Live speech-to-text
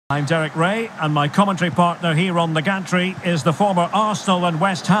I'm Derek Ray, and my commentary partner here on the gantry is the former Arsenal and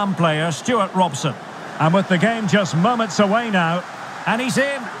West Ham player Stuart Robson. And with the game just moments away now, and he's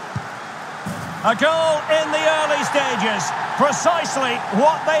in. A goal in the early stages, precisely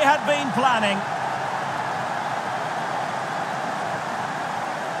what they had been planning.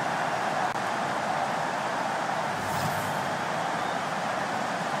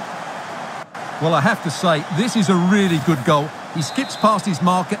 Well, I have to say, this is a really good goal. He skips past his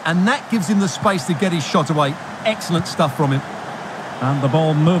marker, and that gives him the space to get his shot away. Excellent stuff from him. And the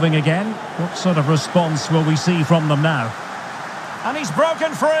ball moving again. What sort of response will we see from them now? And he's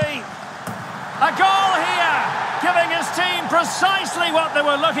broken free. A goal here, giving his team precisely what they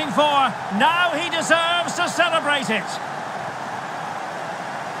were looking for. Now he deserves to celebrate it.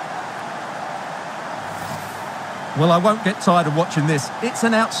 Well, I won't get tired of watching this. It's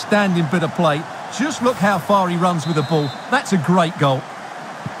an outstanding bit of play. Just look how far he runs with the ball. That's a great goal.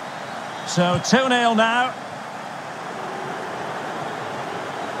 So 2-0 now.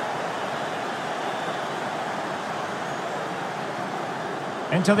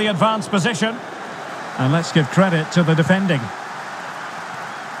 Into the advanced position. And let's give credit to the defending.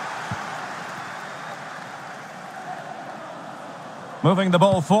 Moving the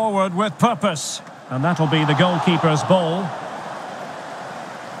ball forward with purpose. And that'll be the goalkeeper's ball.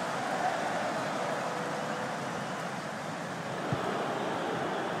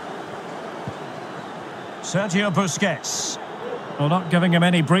 Sergio Busquets. Well, not giving him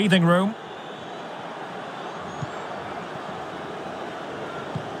any breathing room.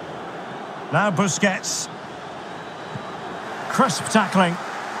 Now Busquets. Crisp tackling.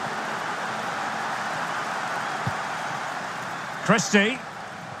 Christie.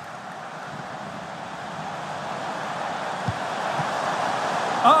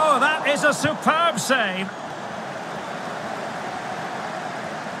 Oh, that is a superb save.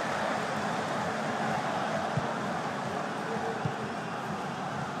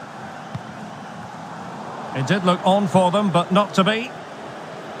 It did look on for them, but not to be.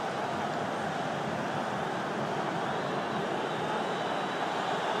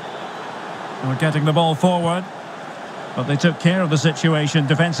 We're getting the ball forward, but they took care of the situation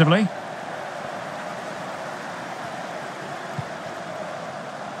defensively.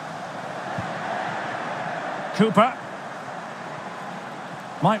 Cooper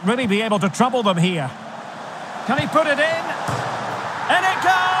might really be able to trouble them here. Can he put it in? And it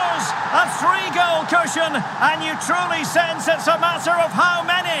goes! A 3-goal cushion, and you truly sense it's a matter of how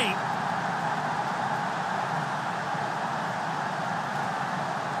many.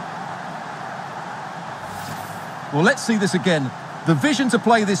 Well, let's see this again. The vision to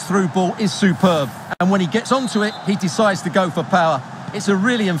play this through ball is superb, and when he gets onto it, he decides to go for power. It's a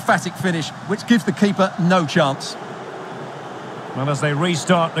really emphatic finish, which gives the keeper no chance. Well, as they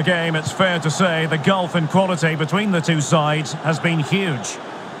restart the game, it's fair to say the gulf in quality between the two sides has been huge.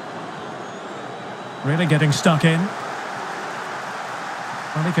 Really getting stuck in.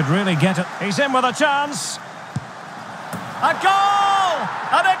 Well, he could really get it. He's in with a chance. A goal!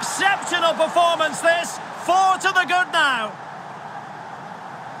 An exceptional performance, this. 4 to the good now.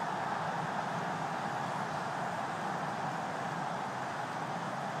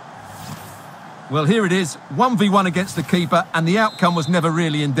 Well, here it is, 1v1 against the keeper, and the outcome was never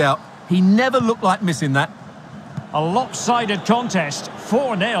really in doubt. He never looked like missing that. A lopsided contest,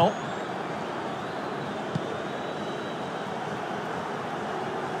 4-0.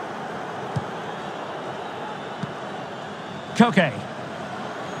 Koke.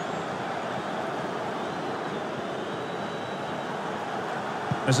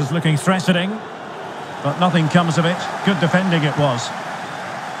 This is looking threatening, but nothing comes of it. Good defending it was.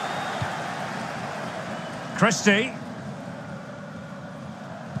 Christie.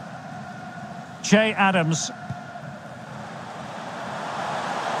 Che Adams.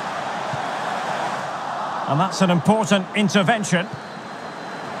 And that's an important intervention.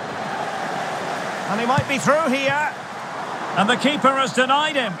 And he might be through here. And the keeper has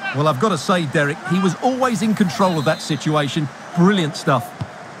denied him. Well, I've got to say, Derek, he was always in control of that situation. Brilliant stuff.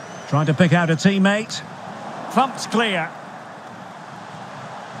 Trying to pick out a teammate. Thumped clear.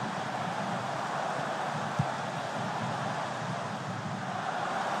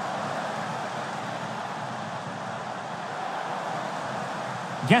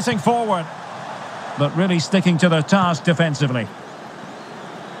 Getting forward, but really sticking to their task defensively.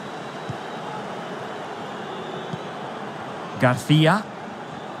 Garcia.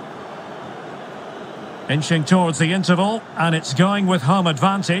 Inching towards the interval, and it's going with home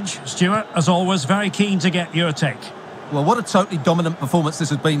advantage. Stuart, as always, very keen to get your take. Well, what a totally dominant performance this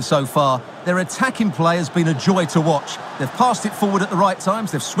has been so far. Their attacking play has been a joy to watch. They've passed it forward at the right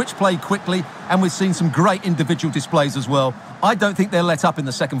times, they've switched play quickly, and we've seen some great individual displays as well. I don't think they'll let up in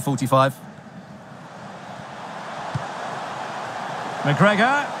the second 45.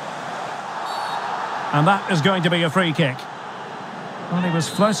 McGregor. And that is going to be a free kick. Well, he was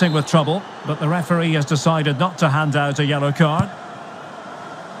flirting with trouble, but the referee has decided not to hand out a yellow card.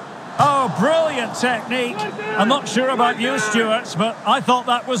 Oh, brilliant technique. I'm not sure about you, Stuart, but I thought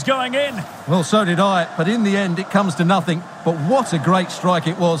that was going in. Well, so did I, but in the end it comes to nothing. But what a great strike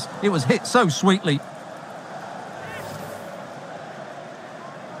it was. It was hit so sweetly.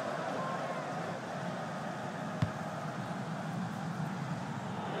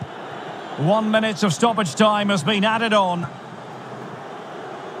 One minute of stoppage time has been added on.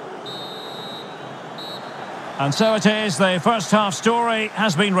 And so it is, the first half story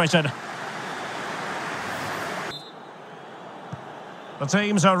has been written. The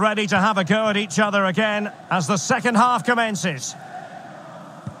teams are ready to have a go at each other again as the second half commences.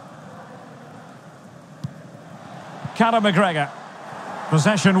 Callum McGregor.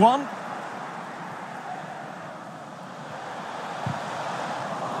 Possession one.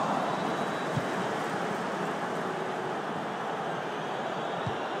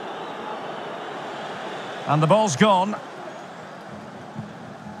 And the ball's gone.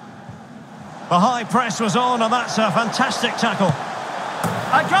 The high press was on, and that's a fantastic tackle.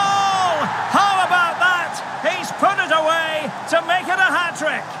 A goal! How about that? He's put it away to make it a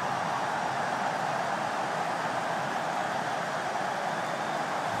hat-trick.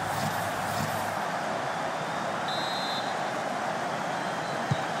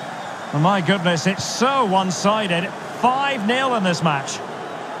 Oh, my goodness, it's so one-sided. 5-0 in this match.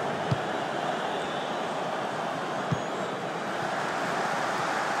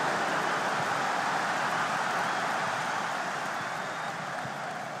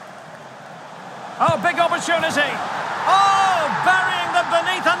 Oh, big opportunity. Oh, burying them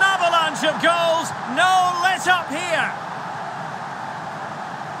beneath an avalanche of goals. No let up here.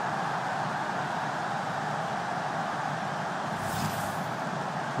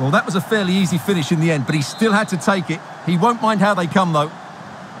 Well, that was a fairly easy finish in the end, but he still had to take it. He won't mind how they come, though.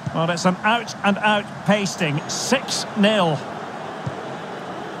 Well, it's an out-and-out pasting. 6-0.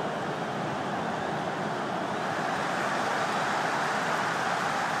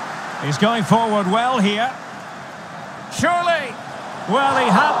 He's going forward well here. Surely. Well, he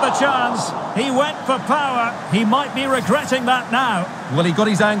had the chance. He went for power. He might be regretting that now. Well, he got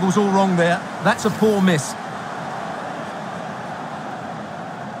his angles all wrong there. That's a poor miss.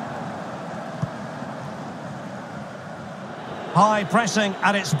 High pressing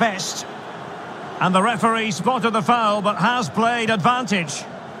at its best. And the referee spotted the foul, but has played advantage.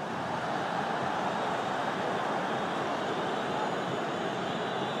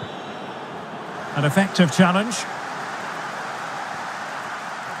 An effective challenge.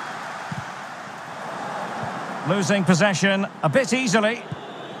 Losing possession a bit easily.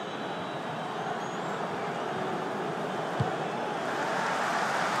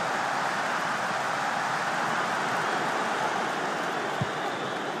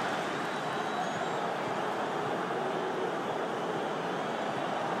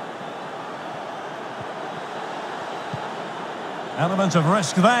 Element of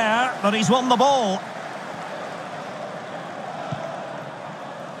risk there, but he's won the ball.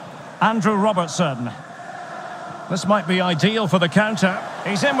 Andrew Robertson. This might be ideal for the counter.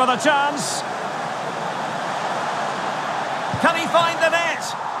 He's in with a chance. Can he find the net?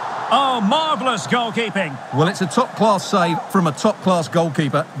 Oh, marvellous goalkeeping. Well, it's a top-class save from a top-class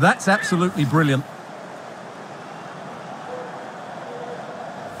goalkeeper. That's absolutely brilliant.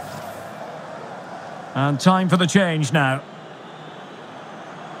 And time for the change now.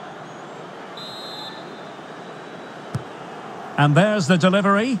 And there's the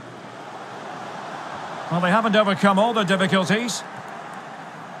delivery. Well, they haven't overcome all the difficulties.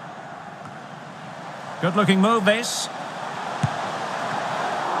 Good-looking move, this.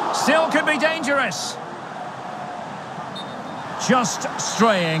 Still could be dangerous. Just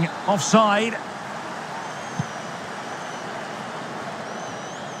straying offside.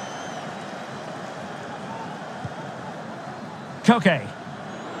 Koke.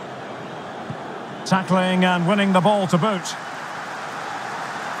 Tackling and winning the ball to boot.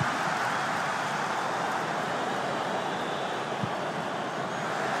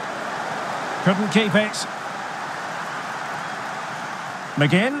 Couldn't keep it.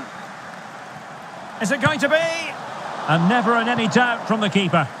 McGinn. Is it going to be? And never in any doubt from the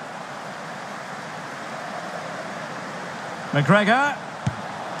keeper. McGregor.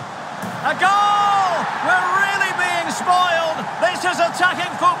 A goal! We're really being spoiled. This is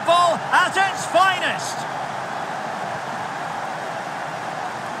attacking football at its finest.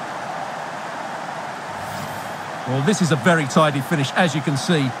 Well, this is a very tidy finish, as you can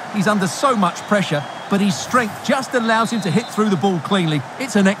see. He's under so much pressure, but his strength just allows him to hit through the ball cleanly.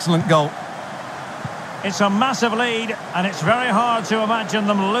 It's an excellent goal. It's a massive lead, and it's very hard to imagine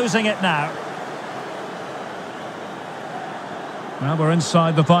them losing it now. Well, we're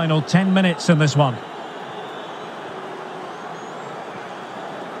inside the final 10 minutes in this one.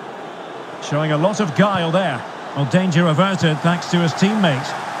 Showing a lot of guile there. Well, danger averted thanks to his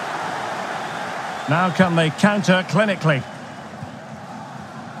teammate. Now can they counter clinically?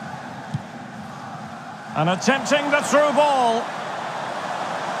 And attempting the through ball.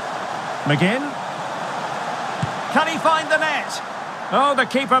 McGinn. Can he find the net? Oh, the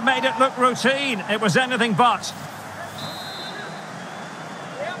keeper made it look routine. It was anything but.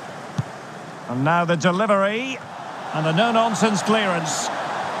 And now the delivery. And the no-nonsense clearance.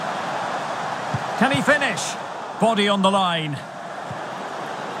 Can he finish? Body on the line.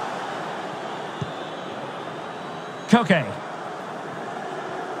 Koke.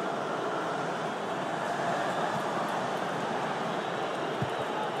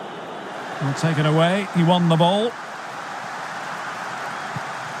 Well, taken away. He won the ball.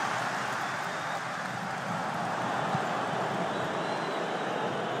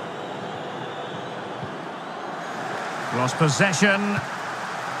 Lost possession.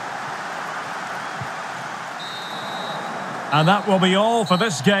 And that will be all for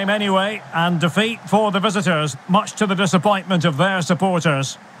this game anyway, and defeat for the visitors, much to the disappointment of their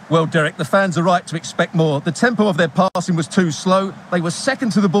supporters. Well, Derek, the fans are right to expect more. The tempo of their passing was too slow, they were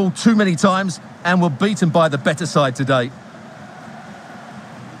second to the ball too many times, and were beaten by the better side today.